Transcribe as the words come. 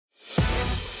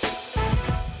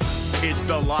It's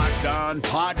the Locked On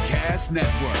Podcast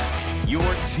Network, your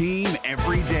team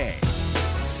every day.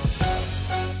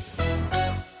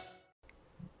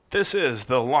 This is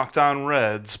the Locked On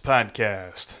Reds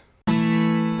podcast.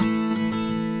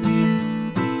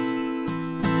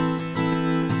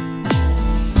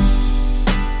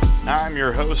 I'm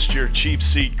your host, your cheap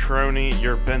seat crony,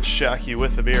 your bench jockey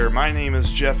with a beer. My name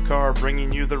is Jeff Carr,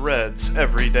 bringing you the Reds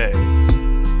every day.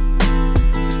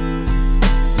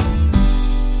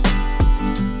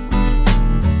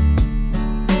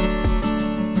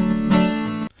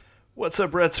 What's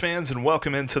up, Reds fans, and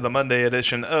welcome into the Monday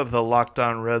edition of the Locked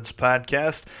On Reds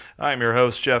podcast. I'm your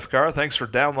host, Jeff Carr. Thanks for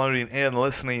downloading and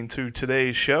listening to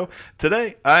today's show.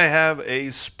 Today, I have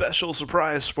a special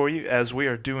surprise for you as we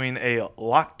are doing a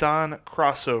Locked On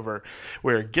crossover.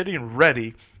 We're getting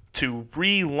ready to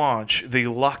relaunch the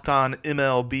Locked On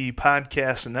MLB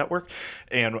podcast network,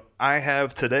 and I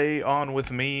have today on with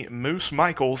me Moose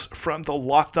Michaels from the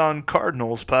Locked On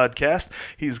Cardinals podcast.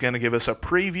 He's going to give us a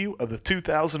preview of the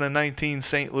 2019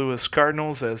 St. Louis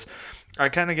Cardinals, as I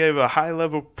kind of gave a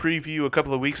high-level preview a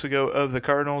couple of weeks ago of the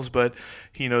Cardinals, but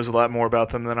he knows a lot more about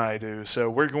them than I do. So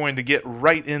we're going to get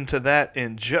right into that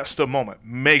in just a moment.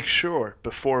 Make sure,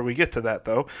 before we get to that,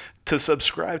 though, to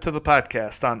subscribe to the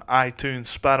podcast on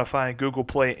iTunes, Spotify, Google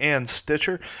Play, and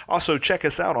Stitcher. Also, check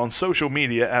us out on social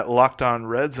media at Locked On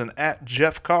Reds and at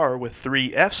Jeff Carr with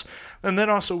 3 Fs. And then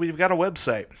also, we've got a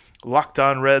website,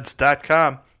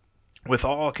 LockedOnReds.com. with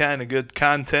all kind of good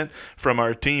content from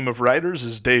our team of writers,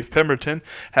 as Dave Pemberton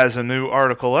has a new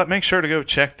article up. Make sure to go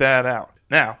check that out.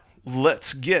 Now,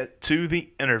 let's get to the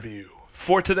interview.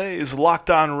 For today's Locked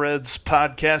On Reds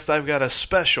podcast, I've got a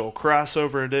special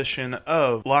crossover edition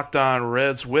of Locked On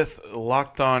Reds with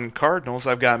Locked On Cardinals.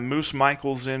 I've got Moose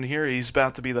Michaels in here. He's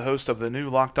about to be the host of the new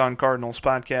Locked On Cardinals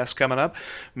podcast coming up.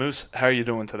 Moose, how are you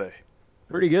doing today?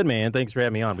 Pretty good, man. Thanks for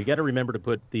having me on. We got to remember to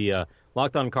put the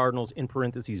Locked On Cardinals in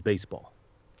parentheses baseball.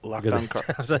 Locked On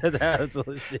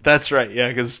Cardinals. That's right, yeah,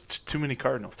 because too many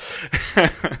Cardinals.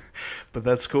 But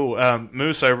that's cool.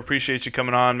 Moose, I appreciate you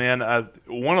coming on, man. I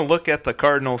want to look at the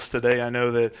Cardinals today. I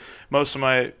know that most of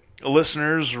my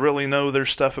listeners really know their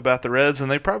stuff about the Reds,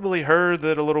 and they probably heard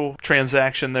that a little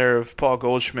transaction there of Paul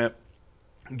Goldschmidt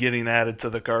getting added to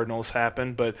the Cardinals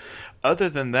happened. But other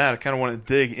than that, I kind of want to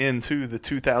dig into the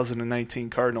 2019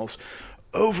 Cardinals.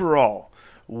 Overall,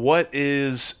 what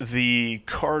is the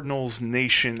Cardinals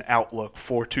Nation outlook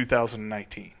for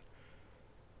 2019?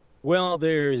 Well,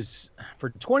 for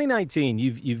 2019,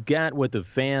 you've got what the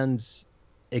fans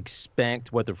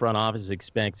expect, what the front office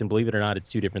expects, and believe it or not, it's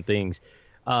two different things.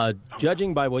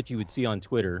 Judging by what you would see on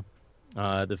Twitter,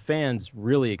 the fans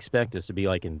really expect us to be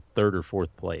like in third or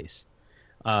fourth place.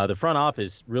 The front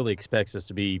office really expects us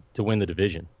to win the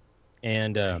division,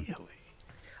 and really?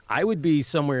 I would be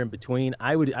somewhere in between.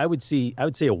 I would say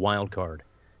a wild card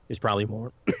is probably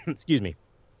more. Excuse me,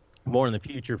 more in the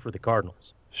future for the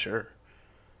Cardinals. Sure.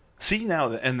 See now,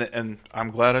 and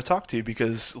I'm glad I talked to you,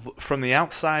 because from the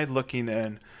outside looking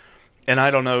in, and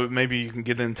I don't know, maybe you can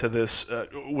get into this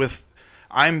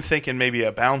I'm thinking maybe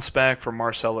a bounce back from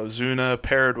Marcell Ozuna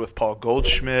paired with Paul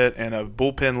Goldschmidt and a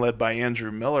bullpen led by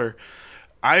Andrew Miller.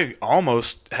 I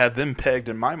almost had them pegged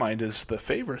in my mind as the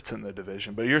favorites in the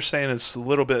division, but you're saying it's a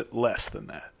little bit less than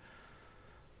that.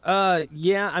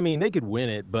 Yeah, I mean, they could win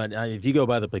it, but if you go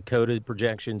by the PECOTA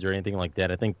projections or anything like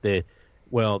that, I think the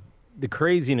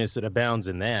craziness that abounds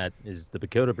in that is the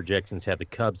PECOTA projections have the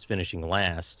Cubs finishing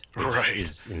last. Right.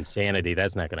 Is insanity.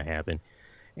 That's not going to happen.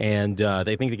 And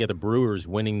they think they get the Brewers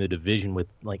winning the division with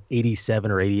like 87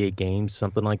 or 88 games,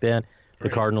 something like that. The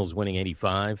Right. Cardinals winning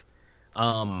 85.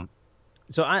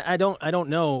 So I don't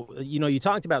know. You know, you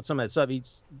talked about some of that stuff.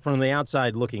 He's from the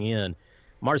outside looking in.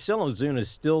 Marcell Ozuna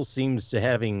still seems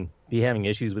to be having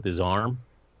issues with his arm,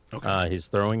 his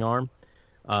throwing arm.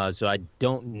 So I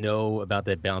don't know about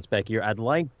that bounce back here. I'd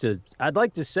like to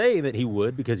say that he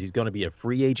would, because he's going to be a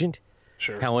free agent.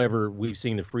 Sure. However, we've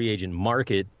seen the free agent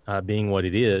market being what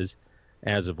it is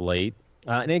as of late.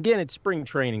 And again, it's spring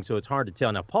training, so it's hard to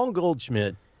tell. Now, Paul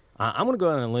Goldschmidt, I'm going to go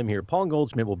out on a limb here. Paul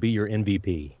Goldschmidt will be your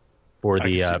MVP for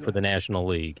the National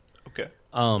League. Okay.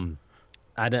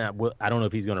 I don't know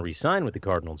if he's going to re-sign with the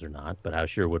Cardinals or not, but I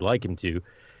sure would like him to.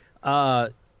 I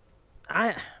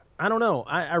don't know.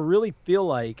 I really feel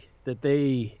like that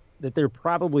they're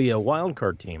probably a wild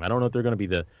card team. I don't know if they're going to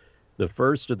be the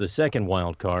first or the second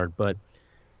wild card, but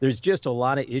there's just a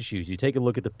lot of issues. You take a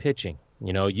look at the pitching.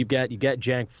 You know, you got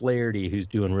Jack Flaherty, who's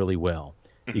doing really well.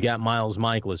 You got Miles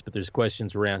Michaelis, but there's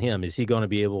questions around him. Is he going to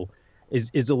be able? Is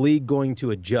the league going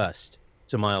to adjust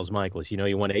to Miles Michaelis? You know,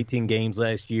 he won 18 games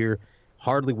last year,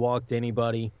 hardly walked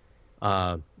anybody. He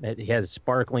had a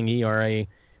sparkling ERA.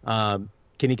 Can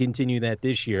he continue that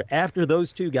this year? After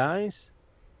those two guys,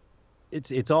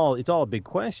 it's all a big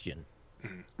question,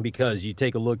 because you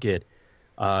take a look at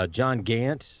John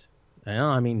Gant. Well,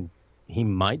 I mean, he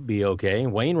might be okay.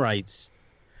 Wainwright's,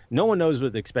 no one knows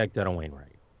what to expect out of Wainwright.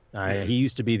 He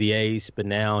used to be the ace, but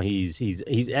now he's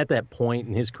at that point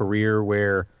in his career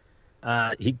where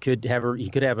he could have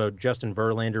a Justin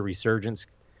Verlander resurgence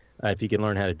if he can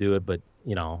learn how to do it. But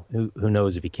who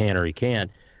knows if he can or he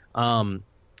can't.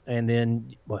 And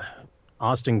then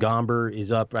Austin Gomber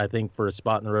is up, I think, for a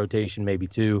spot in the rotation, maybe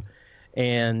two.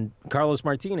 And Carlos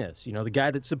Martinez, the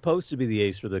guy that's supposed to be the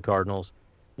ace for the Cardinals,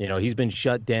 he's been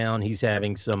shut down. He's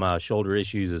having some shoulder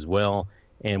issues as well.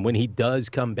 And when he does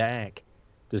come back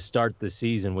to start the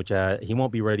season, which he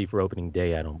won't be ready for opening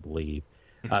day, I don't believe,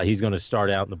 he's going to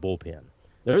start out in the bullpen.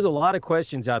 There's a lot of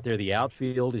questions out there. The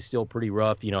outfield is still pretty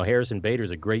rough. Harrison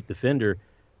Bader's a great defender,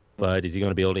 but is he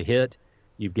going to be able to hit?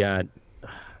 You've got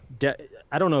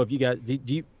I don't know if you guys did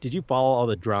you follow all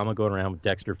the drama going around with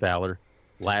Dexter Fowler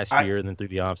last year and then through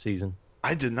the offseason?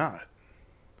 I did not.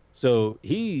 So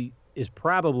he is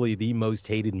probably the most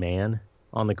hated man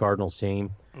on the Cardinals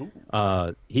team.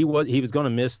 He was going to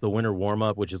miss the winter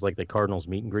warm-up, which is like the Cardinals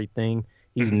meet and greet thing.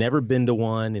 He's never been to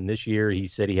one, and this year he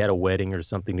said he had a wedding or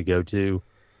something to go to,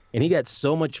 and he got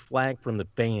so much flack from the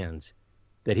fans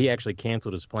that he actually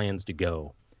canceled his plans to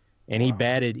go. And he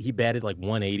batted like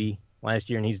 180 last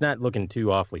year, and he's not looking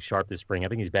too awfully sharp this spring. I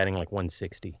think he's batting like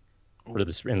 160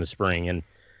 in the spring. And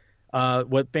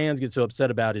what fans get so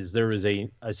upset about is there is a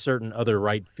certain other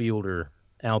right fielder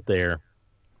out there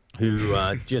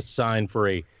who just signed for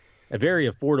a very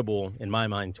affordable, in my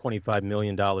mind, $25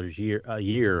 million a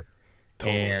year.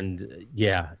 Totally.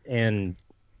 And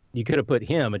you could have put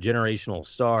him, a generational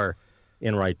star,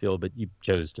 in right field, but you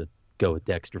chose to go with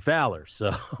Dexter Fowler.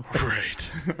 So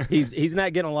right. he's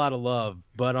not getting a lot of love.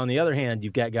 But on the other hand,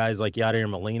 you've got guys like Yadier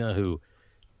Molina, who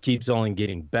keeps only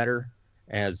getting better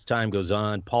as time goes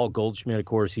on. Paul Goldschmidt, of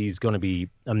course, he's going to be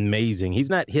amazing. He's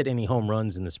not hit any home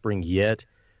runs in the spring yet,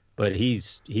 but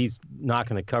he's not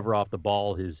going to cover off the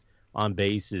ball. His on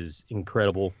base is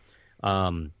incredible.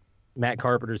 Matt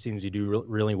Carpenter seems to do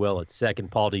really well at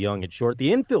second. Paul DeJong at short.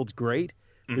 The infield's great.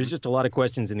 There's just a lot of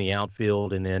questions in the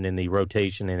outfield and then in the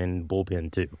rotation and in the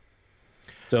bullpen too.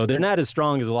 So they're not as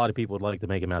strong as a lot of people would like to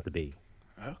make them out to be.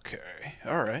 Okay.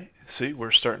 All right. See,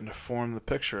 we're starting to form the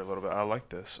picture a little bit. I like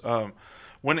this.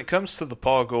 When it comes to the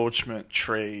Paul Goldschmidt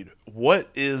trade, what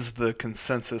is the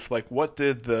consensus? Like, what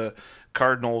did the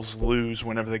Cardinals lose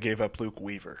whenever they gave up Luke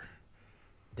Weaver?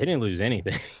 They didn't lose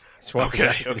anything.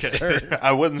 Okay.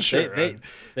 I wasn't sure.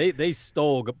 They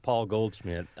stole Paul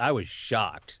Goldschmidt. I was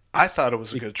shocked. I thought it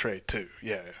was a good trade too.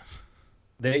 Yeah.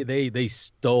 They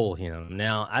stole him.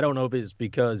 Now, I don't know if it's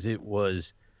because he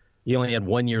only had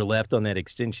 1 year left on that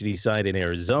extension he signed in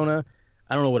Arizona.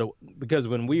 I don't know because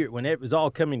when it was all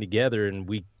coming together and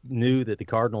we knew that the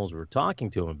Cardinals were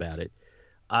talking to him about it,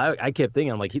 I kept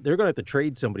thinking, I'm like, they're going to have to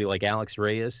trade somebody like Alex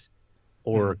Reyes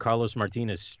or Carlos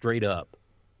Martinez straight up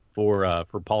for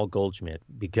Paul Goldschmidt,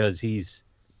 because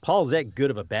Paul's that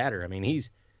good of a batter. I mean,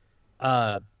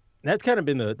 that's kind of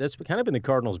been the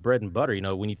Cardinals' bread and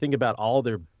butter. When you think about all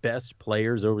their best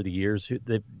players over the years,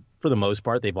 for the most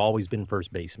part, they've always been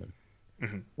first basemen.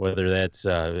 Mm-hmm. Whether that's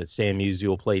Sam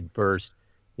Musial played first,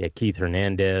 Keith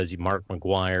Hernandez, Mark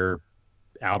McGwire,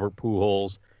 Albert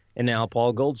Pujols, and now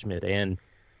Paul Goldschmidt. And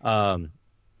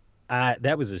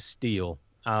that was a steal.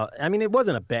 I mean, it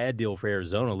wasn't a bad deal for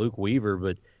Arizona. Luke Weaver,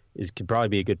 but could probably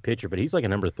be a good pitcher, but he's like a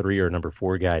number 3 or number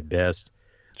 4 guy at best.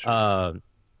 Sure.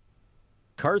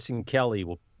 Carson Kelly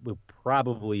will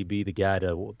probably be the guy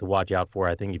to watch out for,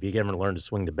 I think, if you get him to learn to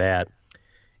swing the bat.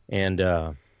 And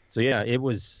so yeah, it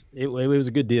was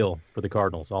a good deal for the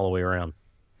Cardinals all the way around.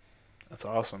 That's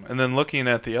awesome. And then looking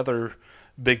at the other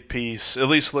big piece, at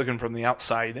least looking from the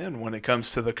outside in, when it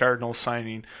comes to the Cardinals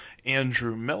signing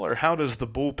Andrew Miller, how does the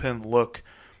bullpen look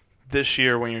this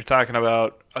year when you're talking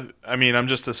about, I mean, I'm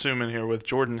just assuming here with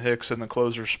Jordan Hicks in the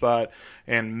closer spot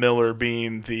and Miller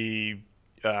being the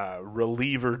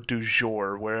reliever du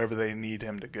jour wherever they need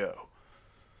him to go?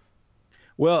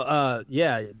 Well,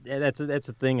 that's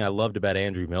the thing I loved about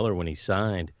Andrew Miller when he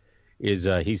signed is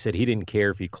he said he didn't care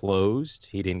if he closed.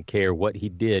 He didn't care what he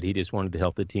did. He just wanted to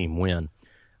help the team win.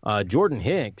 Jordan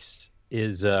Hicks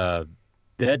is that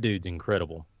dude's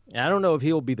incredible. I don't know if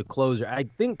he'll be the closer. I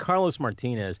think Carlos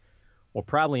Martinez will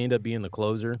probably end up being the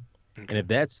closer. Okay. And if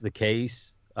that's the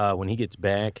case, when he gets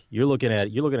back, you're looking at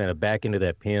a back end of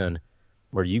that pen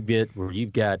where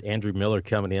you've got Andrew Miller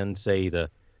coming in, say the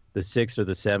 6th or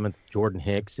the 7th, Jordan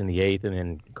Hicks in the 8th, and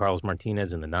then Carlos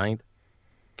Martinez in the 9th.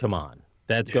 Come on,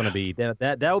 that's going to be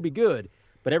that will be good.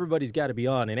 but everybody's got to be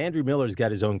on. And Andrew Miller's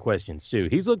got his own questions too.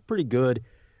 He's looked pretty good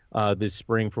this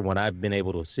spring from what I've been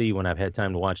able to see when I've had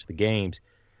time to watch the games.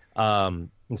 And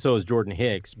so is Jordan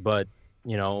Hicks. But,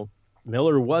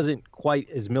 Miller wasn't quite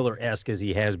as Miller-esque as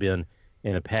he has been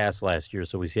in the past last year.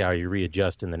 So we see how he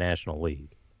readjusts in the National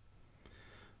League.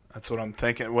 That's what I'm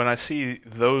thinking. When I see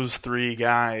those three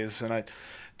guys, and I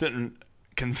didn't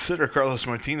consider Carlos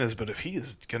Martinez, but if he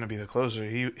is going to be the closer,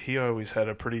 he always had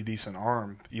a pretty decent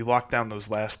arm. You lock down those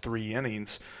last 3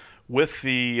 innings with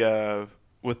the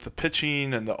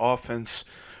pitching and the offense.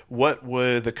 What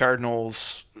would the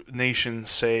Cardinals nation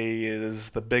say is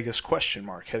the biggest question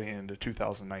mark heading into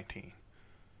 2019?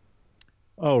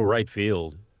 Oh, right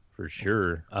field for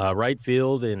sure. Right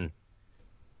field and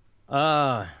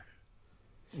probably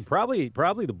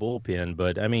the bullpen,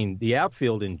 but I mean the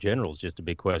outfield in general is just a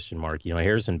big question mark.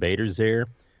 Harrison Bader's there,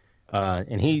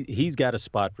 and he's got a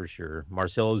spot for sure.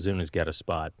 Marcell Ozuna's got a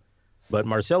spot, but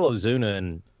Marcell Ozuna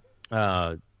and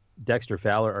Dexter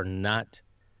Fowler are not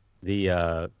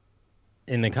the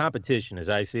in the competition as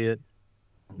I see it.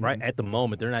 Right at the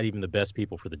moment, they're not even the best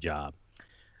people for the job.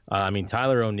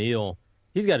 Tyler O'Neill,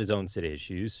 he's got his own set of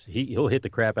issues. He'll hit the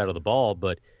crap out of the ball,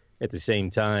 but at the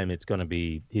same time, it's going to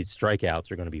be his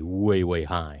strikeouts are going to be way, way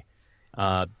high.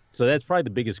 So that's probably the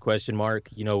biggest question mark.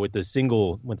 With the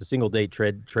single date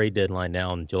trade deadline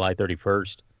now on July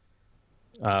 31st.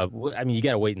 You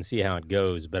got to wait and see how it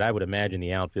goes. But I would imagine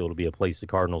the outfield will be a place the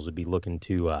Cardinals would be looking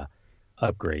to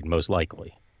upgrade most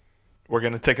likely. We're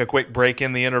going to take a quick break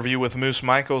in the interview with Moose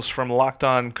Michaels from Locked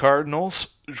On Cardinals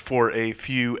for a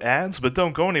few ads, but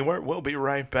don't go anywhere. We'll be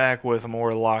right back with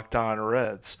more Locked On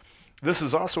Reds. This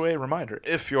is also a reminder,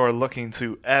 if you're looking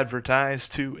to advertise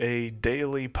to a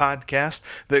daily podcast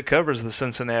that covers the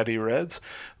Cincinnati Reds,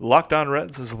 Locked On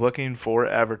Reds is looking for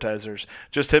advertisers.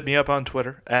 Just hit me up on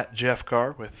Twitter at Jeff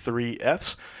Carr with 3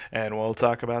 Fs, and we'll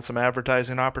talk about some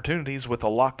advertising opportunities with the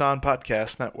Locked On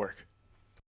Podcast Network.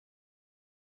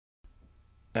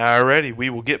 Alrighty, we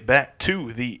will get back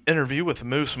to the interview with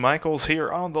Moose Michaels here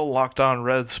on the Locked On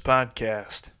Reds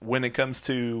podcast. When it comes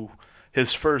to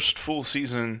his first full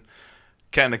season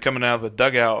kind of coming out of the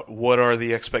dugout, what are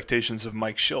the expectations of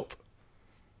Mike Shildt?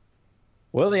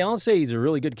 Well, they all say he's a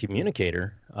really good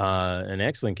communicator, an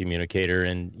excellent communicator,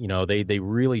 and they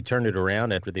really turned it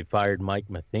around after they fired Mike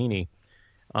Matheny.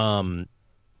 And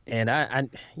I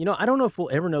don't know if we'll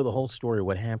ever know the whole story of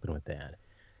what happened with that.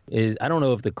 I don't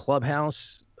know if the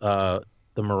clubhouse, the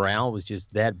morale was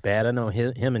just that bad. I know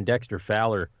him and Dexter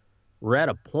Fowler were at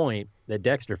a point that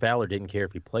Dexter Fowler didn't care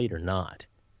if he played or not.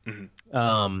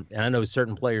 Mm-hmm. And I know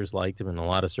certain players liked him and a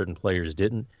lot of certain players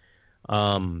didn't.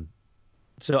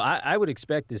 So I would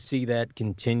expect to see that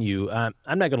continue. I'm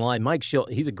not going to lie, Mike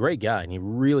Shildt, he's a great guy, and he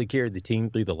really carried the team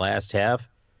through the last half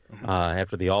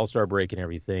after the All-Star break and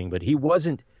everything. But he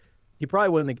probably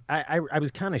wasn't. I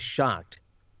was kind of shocked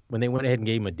when they went ahead and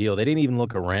gave him a deal. They didn't even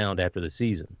look around after the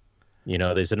season.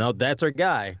 They said, no, that's our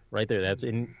guy right there.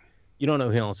 And you don't know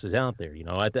who else is out there.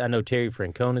 I know Terry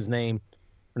Francona's name.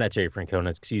 Or not Terry Francona,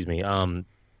 excuse me.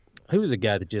 Who was a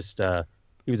guy that just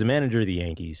he was a manager of the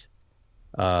Yankees.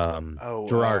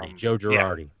 Girardi, Joe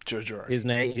Girardi. Yeah, Joe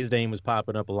Girardi. His name was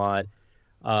popping up a lot.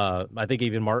 I think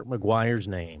even Mark McGwire's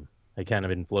name had kind of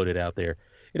been floated out there.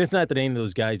 And it's not that any of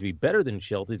those guys be better than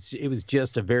Shildt. It was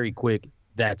just a very quick,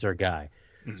 that's our guy.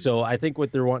 Mm-hmm. So I think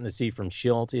what they're wanting to see from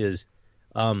Shildt is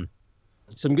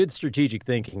some good strategic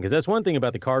thinking, because that's one thing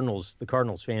about the Cardinals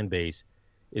fan base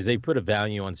is they put a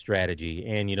value on strategy.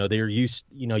 And, they're used,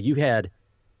 you had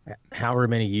however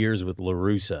many years with La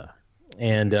Russa.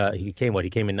 And he came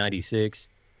in 96.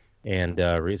 And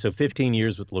so 15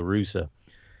 years with La Russa.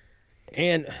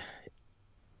 And,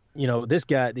 this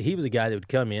guy, he was a guy that would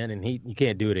come in, and you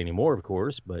can't do it anymore, of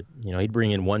course, but, he'd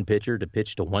bring in one pitcher to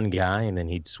pitch to one guy, and then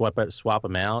he'd swap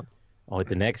him out with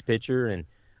the next pitcher. And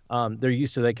they're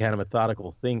used to that kind of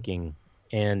methodical thinking.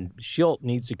 And Shildt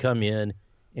needs to come in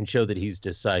and show that he's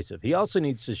decisive. He also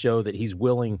needs to show that he's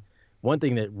willing. One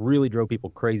thing that really drove people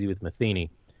crazy with Matheny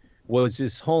was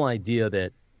this whole idea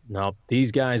that, no,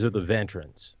 these guys are the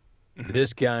veterans.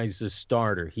 This guy's the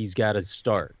starter. He's got to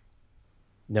start.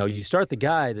 No, you start the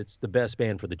guy that's the best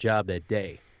man for the job that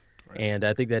day. Right. And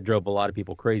I think that drove a lot of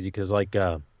people crazy because, like,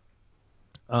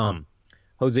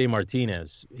 Jose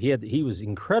Martinez, he was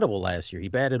incredible last year. He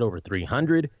batted over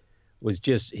 300.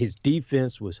 His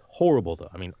defense was horrible, though.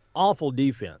 I mean, awful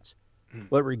defense.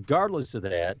 But regardless of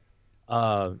that,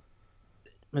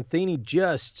 Matheny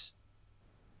just,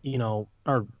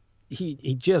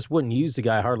 he just wouldn't use the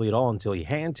guy hardly at all until he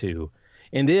had to.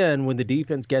 And then when the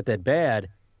defense got that bad,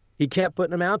 he kept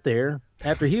putting him out there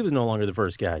after he was no longer the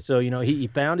first guy. So, he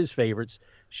found his favorites.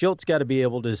 Shilt's got to be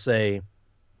able to say,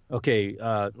 okay,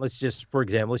 let's just, for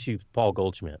example, let's use Paul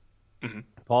Goldschmidt. Mm-hmm.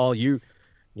 Paul, you're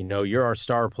our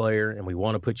star player, and we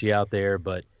want to put you out there,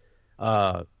 but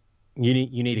you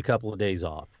need a couple of days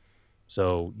off,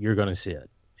 so you're going to sit,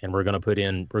 and we're going to put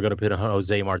in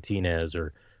Jose Martinez,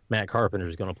 or Matt Carpenter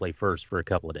is going to play first for a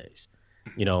couple of days.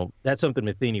 That's something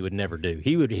Matheny would never do.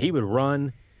 He would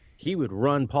run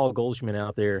Paul Goldschmidt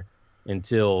out there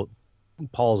until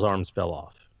Paul's arms fell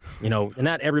off. And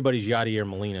not everybody's Yadier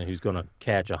Molina, who's going to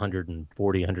catch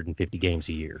 140, 150 games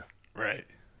a year. Right.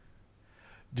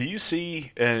 Do you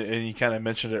see, and you kind of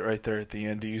mentioned it right there at the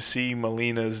end, do you see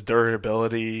Molina's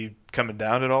durability coming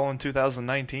down at all in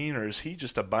 2019, or is he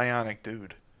just a bionic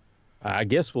dude? I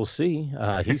guess we'll see.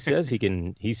 He says he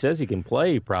can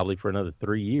play probably for another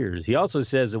 3 years. He also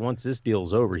says that once this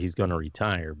deal's over, he's going to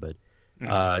retire, but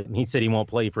he said he won't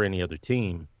play for any other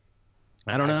team.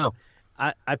 I don't know.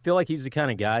 I feel like he's the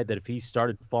kind of guy that if he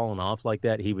started falling off like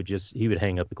that, he would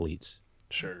hang up the cleats.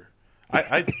 Sure.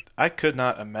 I could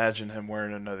not imagine him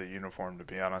wearing another uniform, to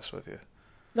be honest with you.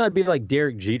 No, it'd be like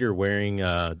Derek Jeter wearing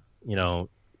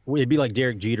it'd be like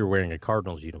Derek Jeter wearing a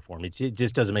Cardinals uniform. It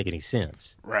just doesn't make any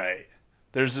sense. Right.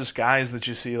 There's just guys that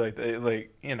you see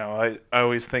I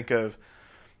always think of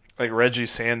like Reggie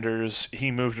Sanders.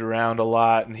 He moved around a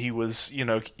lot, and he was,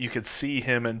 you could see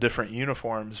him in different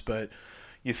uniforms, but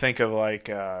you think of like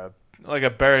a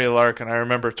Barry Larkin. I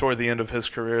remember toward the end of his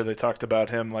career, they talked about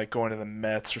him like going to the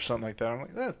Mets or something like that. I'm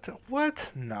like,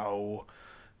 what? No.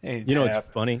 It's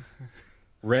funny.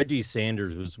 Reggie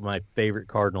Sanders was my favorite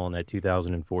Cardinal in that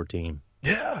 2014.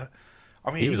 Yeah.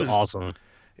 I mean, he was awesome.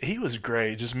 He was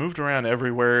great. Just moved around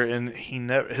everywhere, and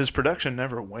his production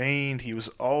never waned. He was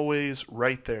always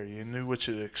right there. You knew what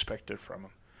you expected from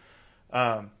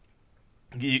him.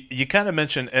 You kind of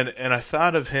mentioned, and I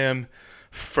thought of him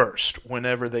first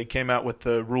whenever they came out with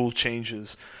the rule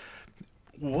changes.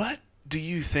 What do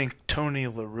you think Tony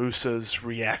La Russa's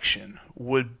reaction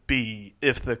would be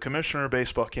if the commissioner of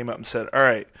baseball came up and said, all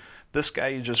right, this guy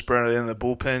you just brought in the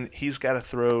bullpen, he's got to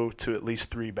throw to at least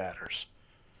 3 batters?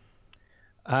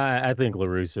 I think La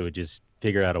Russa would just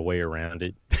figure out a way around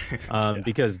it,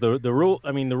 because the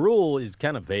rule is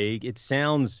kind of vague. It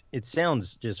sounds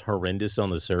just horrendous on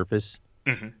the surface.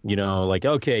 Mm-hmm. Like,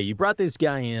 okay, you brought this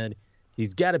guy in,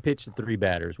 he's got to pitch to 3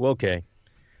 batters. Well, okay.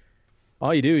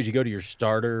 All you do is you go to your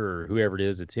starter or whoever it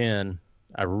is that's in.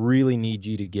 I really need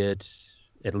you to get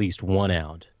at least 1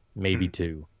 out, maybe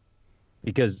 2,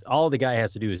 because all the guy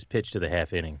has to do is pitch to the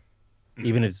half inning,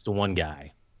 even if it's the one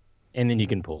guy, and then you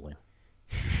can pull him.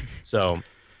 So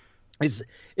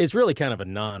it's really kind of a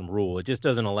non-rule. It just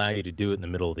doesn't allow you to do it in the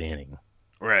middle of the inning.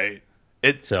 Right.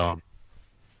 It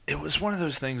was one of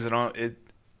those things that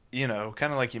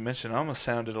kind of like you mentioned, almost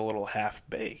sounded a little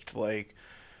half-baked. Like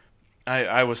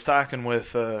I was talking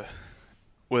with a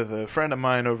friend of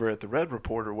mine over at the Red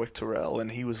Reporter, Wick Terrell,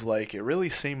 and he was like, it really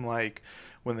seemed like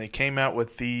when they came out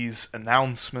with these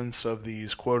announcements of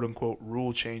these quote-unquote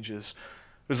rule changes,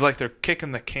 it was like they're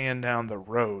kicking the can down the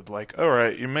road. Like, all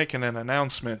right, you're making an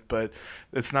announcement, but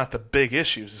it's not the big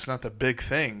issues. It's not the big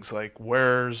things. Like,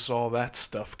 where's all that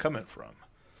stuff coming from?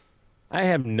 I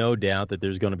have no doubt that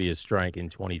there's going to be a strike in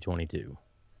 2022.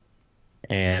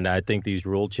 And I think these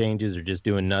rule changes are just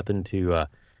doing nothing to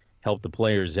help the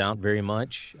players out very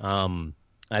much.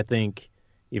 I think,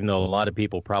 even though a lot of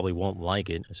people probably won't like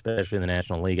it, especially in the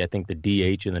National League, I think the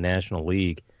DH in the National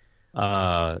League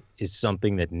is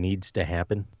something that needs to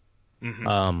happen.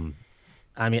 Mm-hmm.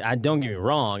 I don't get me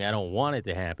wrong, I don't want it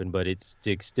to happen, but it's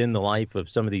to extend the life of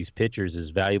some of these pitchers as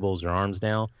valuable as their arms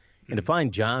now, and to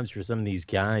find jobs for some of these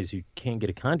guys who can't get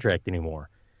a contract anymore,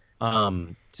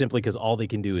 simply because all they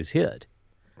can do is hit.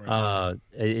 Right.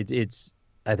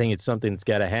 I think it's something that's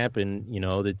got to happen.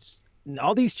 That's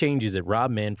all these changes that Rob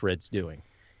Manfred's doing,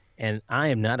 and I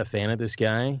am not a fan of this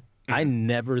guy. I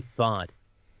never thought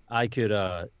I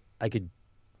could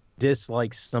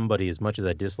dislike somebody as much as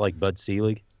I dislike Bud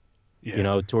Selig,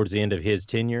 towards the end of his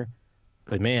tenure.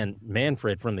 But man,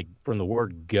 Manfred from the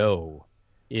word go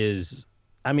is,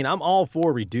 I'm all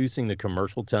for reducing the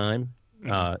commercial time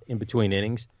in between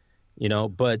innings,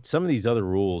 but some of these other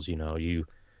rules, you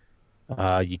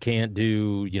can't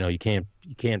do, you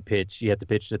can't pitch, you have to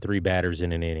pitch to 3 batters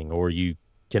in an inning, or you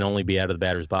can only be out of the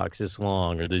batter's box this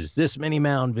long, or there's this many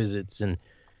mound visits, and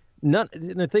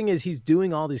the thing is, he's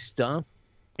doing all this stuff,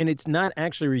 and it's not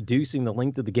actually reducing the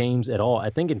length of the games at all. I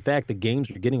think, in fact, the games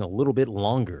are getting a little bit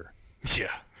longer.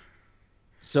 Yeah.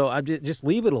 So I just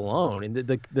leave it alone. And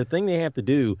the thing they have to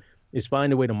do is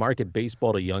find a way to market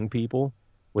baseball to young people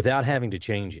without having to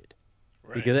change it,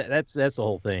 right? Because that's the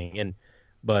whole thing.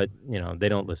 But they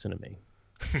don't listen to me.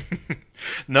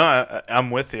 No,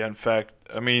 I'm with you. In fact,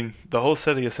 I mean, the whole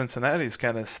city of Cincinnati is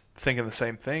kind of thinking the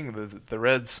same thing. The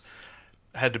Reds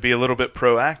had to be a little bit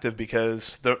proactive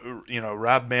because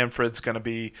Rob Manfred's going to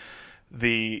be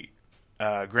the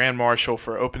Grand Marshal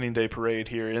for Opening Day Parade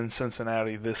here in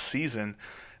Cincinnati this season.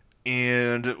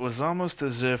 And it was almost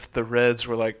as if the Reds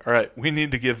were like, all right, we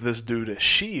need to give this dude a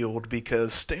shield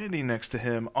because standing next to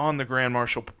him on the Grand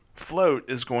Marshal float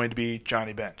is going to be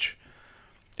Johnny Bench.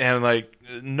 And, like,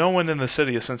 no one in the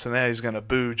city of Cincinnati is going to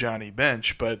boo Johnny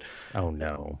Bench, but oh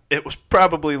no, it was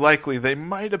probably likely they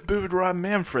might have booed Rob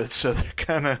Manfred, so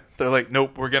they're like,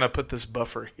 nope, we're going to put this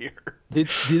buffer here.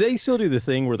 Do they still do the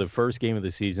thing where the first game of the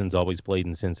season's always played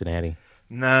in Cincinnati?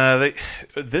 Nah,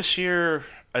 this year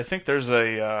I think there's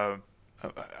a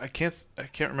I can't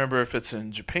remember if it's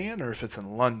in Japan or if it's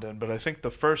in London, but I think the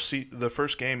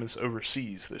first game is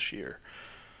overseas this year.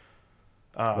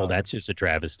 Well, that's just a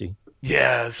travesty.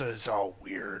 Yeah, it's all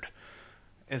weird.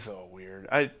 It's all weird.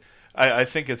 I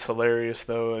think it's hilarious,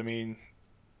 though. I mean,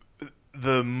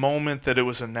 the moment that it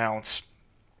was announced,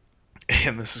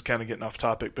 and this is kind of getting off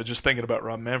topic, but just thinking about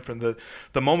Rob Manfred,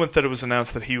 the moment that it was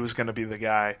announced that he was going to be the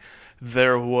guy,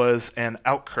 there was an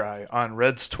outcry on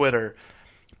Reds Twitter,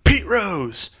 Pete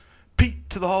Rose, Pete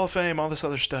to the Hall of Fame, all this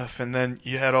other stuff. And then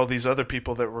you had all these other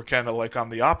people that were kind of like on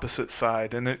the opposite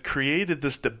side, and it created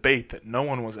this debate that no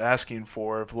one was asking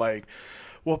for of like,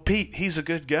 well, Pete, he's a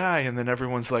good guy. And then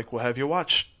everyone's like, well, have you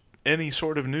watched any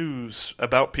sort of news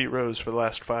about Pete Rose for the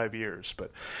last 5 years?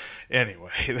 But anyway,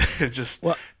 it just...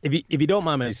 Well, if you don't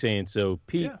mind me saying so,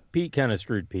 Pete kind of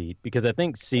screwed Pete because I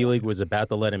think Selig was about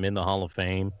to let him in the Hall of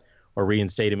Fame or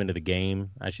reinstate him into the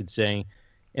game, I should say.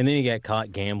 And then he got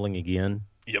caught gambling again.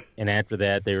 Yep. And after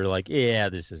that, they were like, yeah,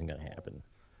 this isn't going to happen.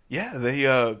 Yeah, they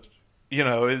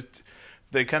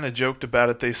kind of joked about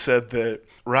it. They said that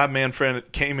Rob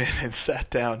Manfred came in and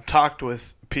sat down, talked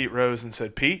with Pete Rose and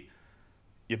said, Pete,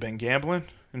 you been gambling?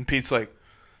 And Pete's like,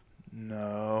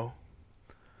 no.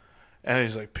 And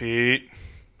he's like, Pete.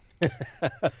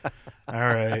 All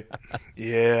right.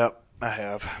 Yeah, I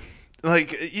have.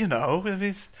 Like,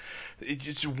 it's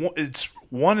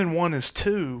 1 and 1 is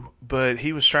 2, but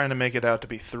he was trying to make it out to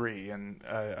be 3. And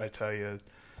I tell you,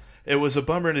 it was a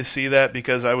bummer to see that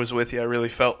because I was with you. I really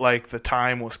felt like the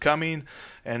time was coming,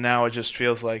 and now it just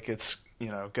feels like it's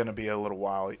going to be a little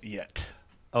while yet.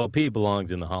 Oh, Pete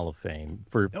belongs in the Hall of Fame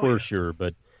for sure,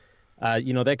 but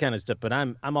that kind of stuff. But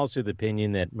I'm also of the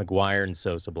opinion that McGwire and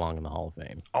Sosa belong in the Hall of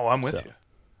Fame. Oh, I'm with you.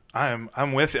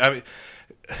 I'm with you. I mean,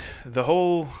 the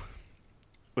whole,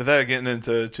 without getting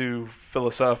into too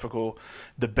philosophical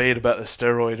debate about the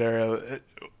steroid era,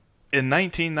 in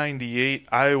 1998,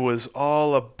 I was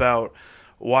all about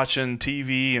watching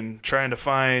TV and trying to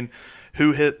find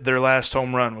who hit their last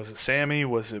home run. Was it Sammy?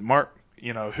 Was it Mark?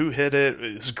 Who hit it?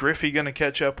 Is Griffey going to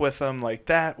catch up with them? Like,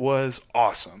 that was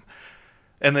awesome.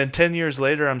 And then 10 years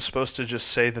later, I'm supposed to just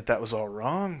say that was all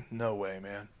wrong? No way,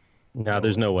 man. No,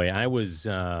 there's no way. I was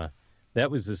that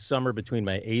was the summer between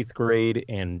my 8th grade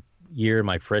and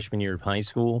my freshman year of high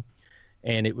school,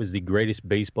 and it was the greatest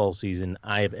baseball season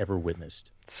I have ever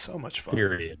witnessed. So much fun.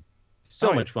 Period.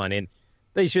 So much fun. And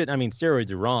they should,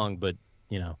 steroids are wrong, but,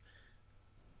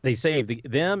 they saved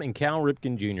them and Cal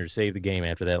Ripken Jr. saved the game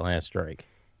after that last strike.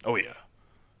 Oh, yeah.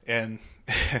 And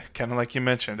kind of like you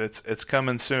mentioned, it's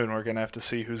coming soon. We're going to have to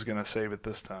see who's going to save it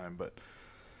this time. But,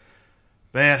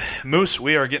 man, Moose,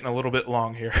 we are getting a little bit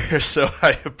long here. So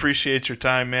I appreciate your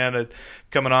time, man,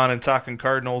 coming on and talking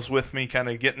Cardinals with me, kind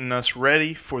of getting us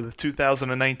ready for the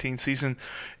 2019 season.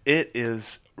 It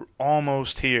is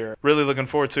almost here. Really looking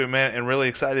forward to it, man, and really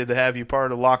excited to have you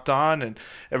part of Locked On. And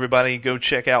everybody go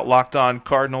check out Locked On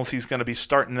Cardinals. He's going to be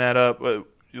starting that up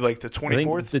like the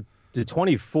 24th. The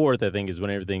 24th, I think, is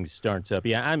when everything starts up.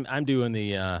 Yeah, I'm doing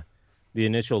the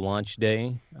initial launch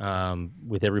day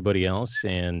with everybody else,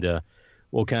 and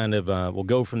we'll kind of we'll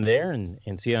go from there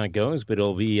and see how it goes. But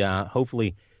it'll be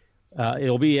hopefully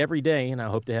it'll be every day, and I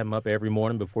hope to have them up every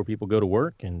morning before people go to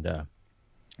work. And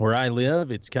where I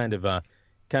live, it's kind of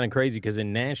crazy because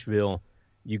in Nashville,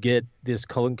 you get this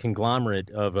conglomerate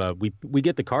of we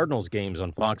get the Cardinals games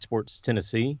on Fox Sports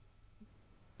Tennessee,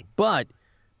 but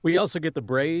we also get the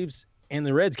Braves and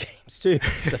the Reds games too.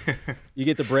 So you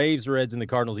get the Braves, the Reds, and the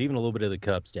Cardinals, even a little bit of the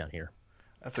Cubs down here.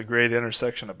 That's a great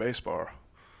intersection of baseball.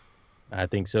 I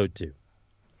think so too.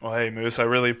 Well, hey, Moose, I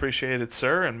really appreciate it,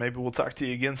 sir, and maybe we'll talk to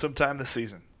you again sometime this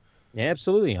season. Yeah,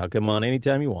 absolutely. I'll come on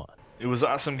anytime you want. It was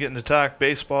awesome getting to talk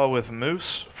baseball with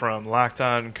Moose from Locked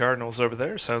On Cardinals over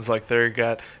there. Sounds like they've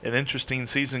got an interesting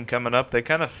season coming up. They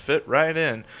kind of fit right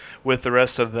in with the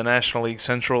rest of the National League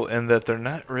Central in that they're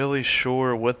not really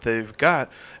sure what they've got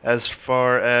as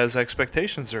far as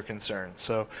expectations are concerned.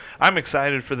 So I'm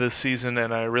excited for this season,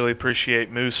 and I really appreciate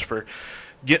Moose for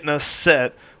getting us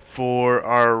set for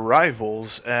our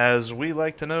rivals, as we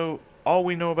like to know. All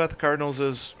we know about the Cardinals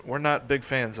is we're not big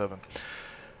fans of them.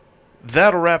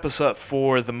 That'll wrap us up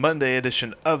for the Monday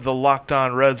edition of the Locked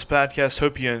On Reds podcast.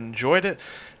 Hope you enjoyed it.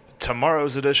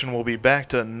 Tomorrow's edition will be back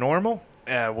to normal.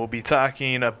 We'll be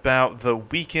talking about the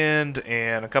weekend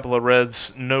and a couple of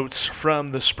Reds notes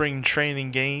from the spring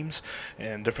training games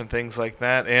and different things like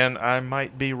that. And I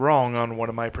might be wrong on one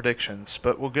of my predictions,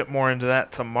 but we'll get more into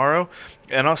that tomorrow.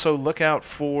 And also look out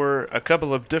for a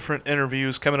couple of different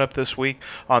interviews coming up this week.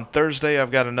 On Thursday,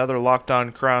 I've got another Locked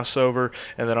On crossover.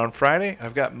 And then on Friday,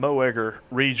 I've got Mo Egger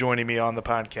rejoining me on the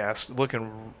podcast.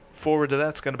 Looking forward to that.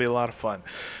 It's going to be a lot of fun.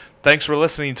 Thanks for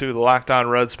listening to the Locked On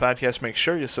Reds podcast. Make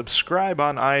sure you subscribe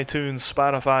on iTunes,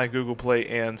 Spotify, Google Play,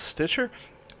 and Stitcher.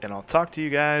 And I'll talk to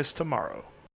you guys tomorrow.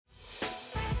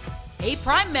 Hey,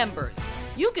 Prime members,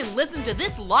 you can listen to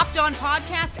this Locked On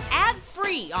podcast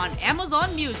ad-free on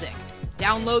Amazon Music.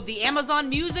 Download the Amazon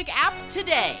Music app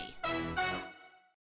today.